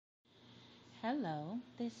Hello,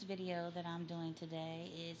 this video that I'm doing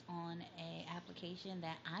today is on a application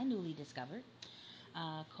that I newly discovered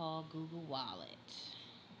called Google Wallet.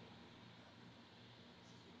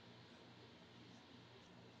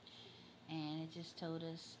 And it just told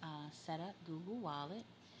us set up Google Wallet.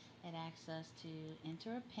 It asks us to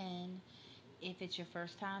enter a PIN. If it's your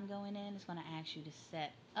first time going in, it's going to ask you to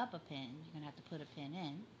set up a PIN. You're going to have to put a PIN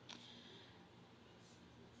in.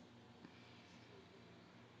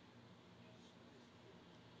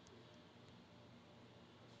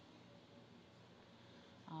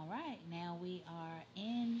 All right, now we are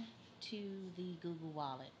into the Google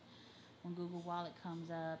Wallet. When Google Wallet comes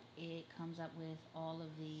up, it comes up with all of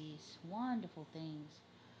these wonderful things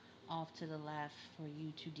off to the left for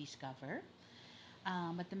you to discover.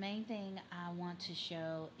 But the main thing I want to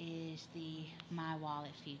show is the My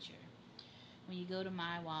Wallet feature. When you go to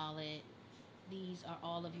My Wallet, these are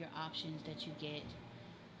all of your options that you get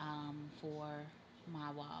for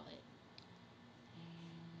My Wallet.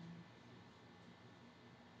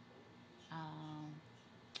 Um,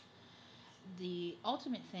 the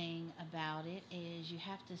ultimate thing about it is you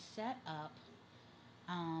have to set up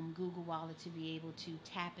Google Wallet to be able to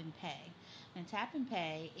tap and pay. And tap and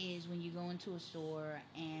pay is when you go into a store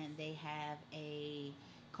and they have a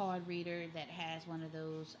card reader that has one of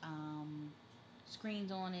those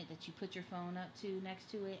screens on it that you put your phone up to next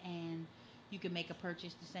to it, and you can make a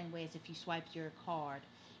purchase the same way as if you swiped your card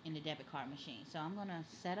in the debit card machine. So I'm going to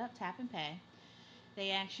set up tap and pay.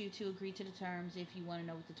 They ask you to agree to the terms. If you want to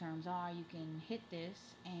know what the terms are, you can hit this,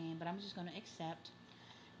 but I'm just going to accept,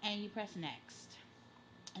 and you press next,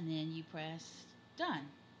 and then you press done.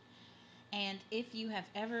 And if you have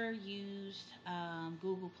ever used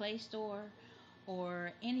Google Play Store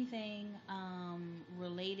or anything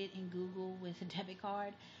related in Google with a debit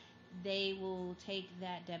card, they will take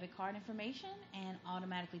that debit card information and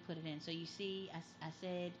automatically put it in. So you see, I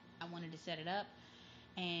said I wanted to set it up,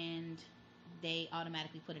 and they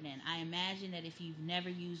automatically put it in. I imagine that if you've never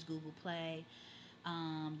used Google Play,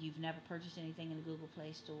 you've never purchased anything in the Google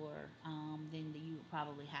Play Store, then you would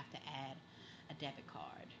probably have to add a debit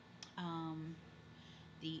card. Um,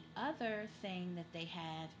 the other thing that they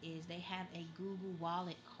have is they have a Google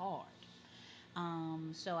Wallet card.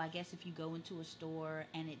 So I guess if you go into a store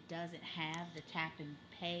and it doesn't have the tap and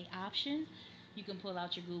pay option, you can pull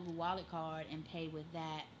out your Google Wallet card and pay with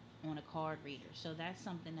that on a card reader. So that's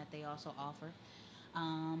something that they also offer.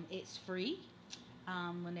 It's free.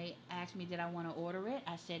 When they asked me did I want to order it,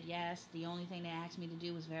 I said yes. The only thing they asked me to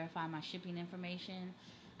do was verify my shipping information.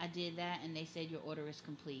 I did that, and they said your order is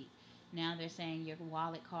complete. Now they're saying your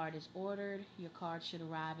wallet card is ordered. Your card should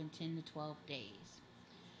arrive in 10 to 12 days.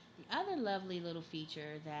 The other lovely little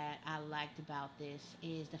feature that I liked about this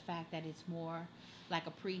is the fact that it's more like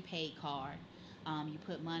a prepaid card. You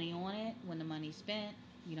put money on it. When the money's spent,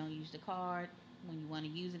 you don't use the card. When you want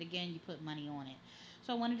to use it again, you put money on it.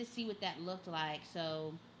 So I wanted to see what that looked like.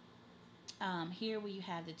 So here where you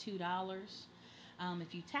have the $2,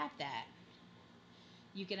 if you tap that,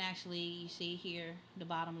 you can actually, you see here, the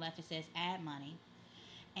bottom left, it says add money.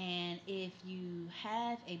 And if you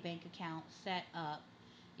have a bank account set up,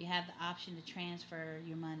 you have the option to transfer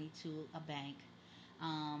your money to a bank.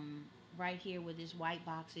 Right here where this white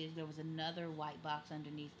box is, there was another white box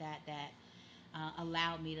underneath that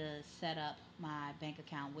allowed me to set up my bank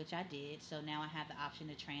account, which I did. So now I have the option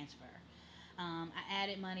to transfer. I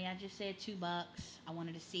added money. I just said $2. I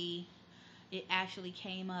wanted to see. It actually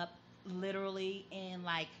came up literally in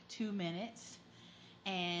like 2 minutes.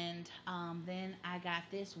 And then I got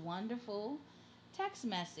this wonderful text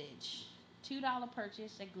message: $2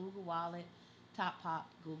 purchase at Google Wallet,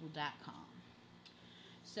 toppopgoogle.com.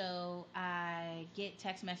 So I get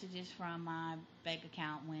text messages from my bank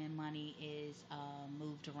account when money is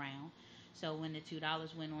moved around. So when the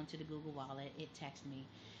 $2 went onto the Google Wallet, it texted me.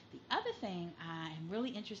 The other thing I am really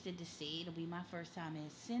interested to see, it'll be my first time,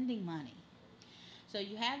 is sending money. So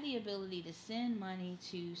you have the ability to send money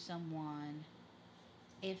to someone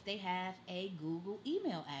if they have a Google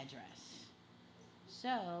email address.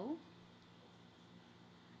 So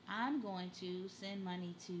I'm going to send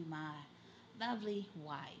money to my lovely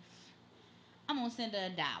wife. I'm going to send her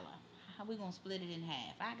 $1. We're going to split it in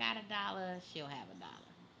half. I got $1, she'll have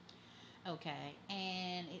 $1. Okay,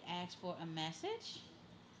 and it asks for a message.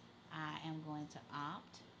 I am going to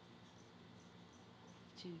opt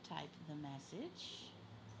to type the message.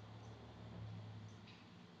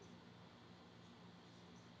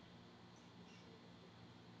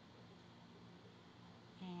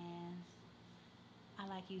 And I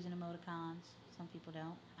like using emoticons. Some people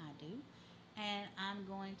don't. I do. And I'm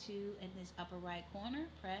going to, in this upper right corner,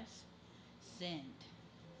 press send.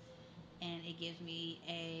 And it gives me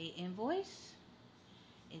a invoice.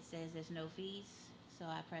 It says there's no fees. So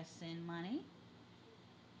I press send money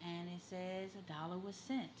and it says $1 was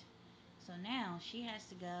sent. So now she has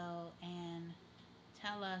to go and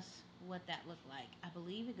tell us what that looked like. I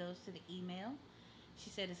believe it goes to the email. She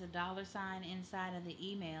said it's a $sign inside of the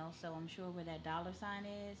email, so I'm sure where that $sign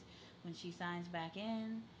is, when she signs back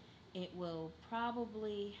in, it will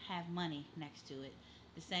probably have money next to it.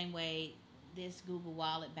 The same way this Google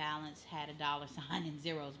Wallet balance had a $sign and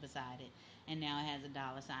zeros beside it, and now it has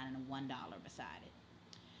a $sign and a $1 beside it.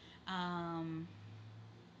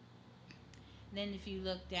 Then if you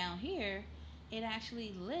look down here, it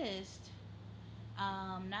actually lists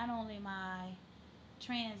not only my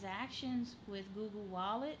transactions with Google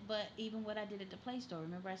Wallet, but even what I did at the Play Store.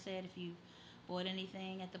 Remember I said if you bought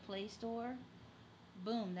anything at the Play Store,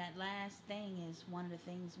 boom, that last thing is one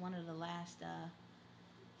of the last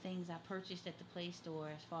things I purchased at the Play Store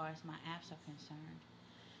as far as my apps are concerned.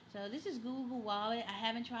 So this is Google Wallet. I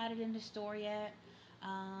haven't tried it in the store yet.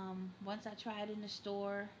 Once I try it in the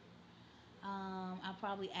store, I'll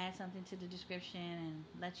probably add something to the description and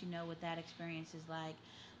let you know what that experience is like.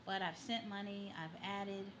 But I've sent money, I've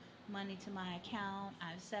added money to my account,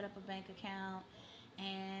 I've set up a bank account,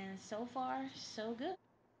 and so far, so good.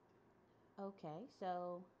 Okay,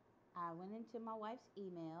 so I went into my wife's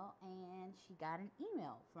email and she got an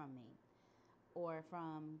email from me or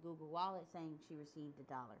from Google Wallet saying she received $1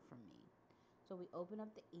 from me. So we open up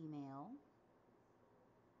the email.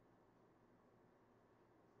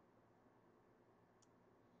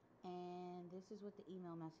 And this is what the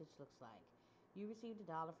email message looks like. You received $1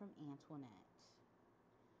 from Antoinette.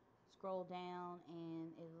 Scroll down and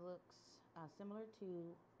it looks similar to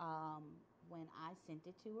when I sent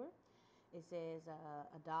it to her. It says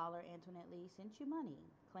 $1, Antoinette Lee sent you money.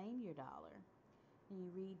 Claim your $1. And you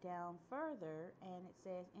read down further and it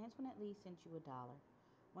says Antoinette Lee sent you $1.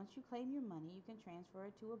 Once you claim your money, you can transfer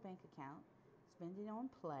it to a bank account, spend it on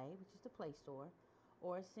Play, which is the Play Store,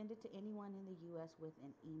 or send it to anyone in the U.S. with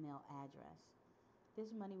an email address.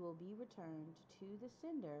 This money will be returned to the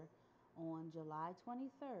sender on July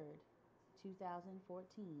 23rd, 2014.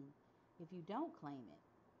 If you don't claim it,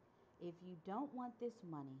 if you don't want this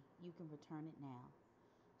money, you can return it now.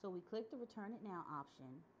 So we clicked the return it now option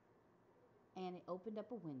and it opened up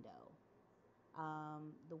a window.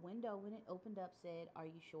 The window, when it opened up, said, "Are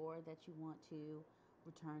you sure that you want to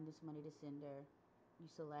return this money to sender?" You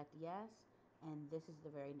select yes, and this is the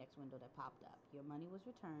very next window that popped up. Your money was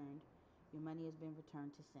returned. Your money has been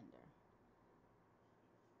returned to sender.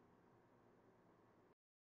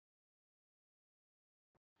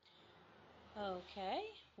 Okay,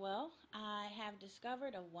 well, I have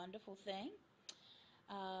discovered a wonderful thing.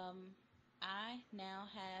 Um, I now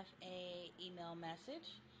have a email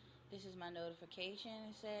message. This is my notification.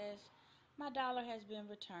 It says, "My $1 has been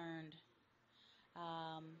returned."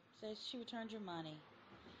 Says she returned your money.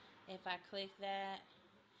 If I click that,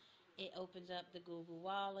 it opens up the Google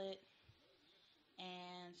Wallet.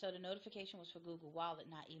 And so the notification was for Google Wallet,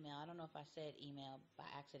 not email. I don't know if I said email by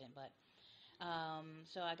accident, but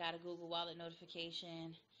so I got a Google Wallet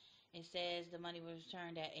notification. It says the money was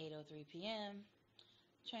returned at 8:03 p.m.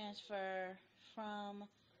 Transfer from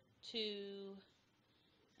to,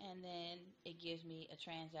 and then it gives me a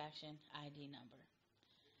transaction ID number.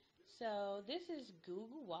 So this is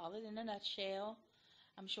Google Wallet in a nutshell.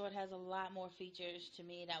 I'm sure it has a lot more features. To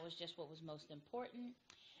me, that was just what was most important.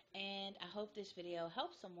 And I hope this video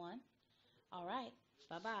helps someone. All right.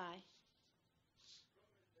 Bye-bye.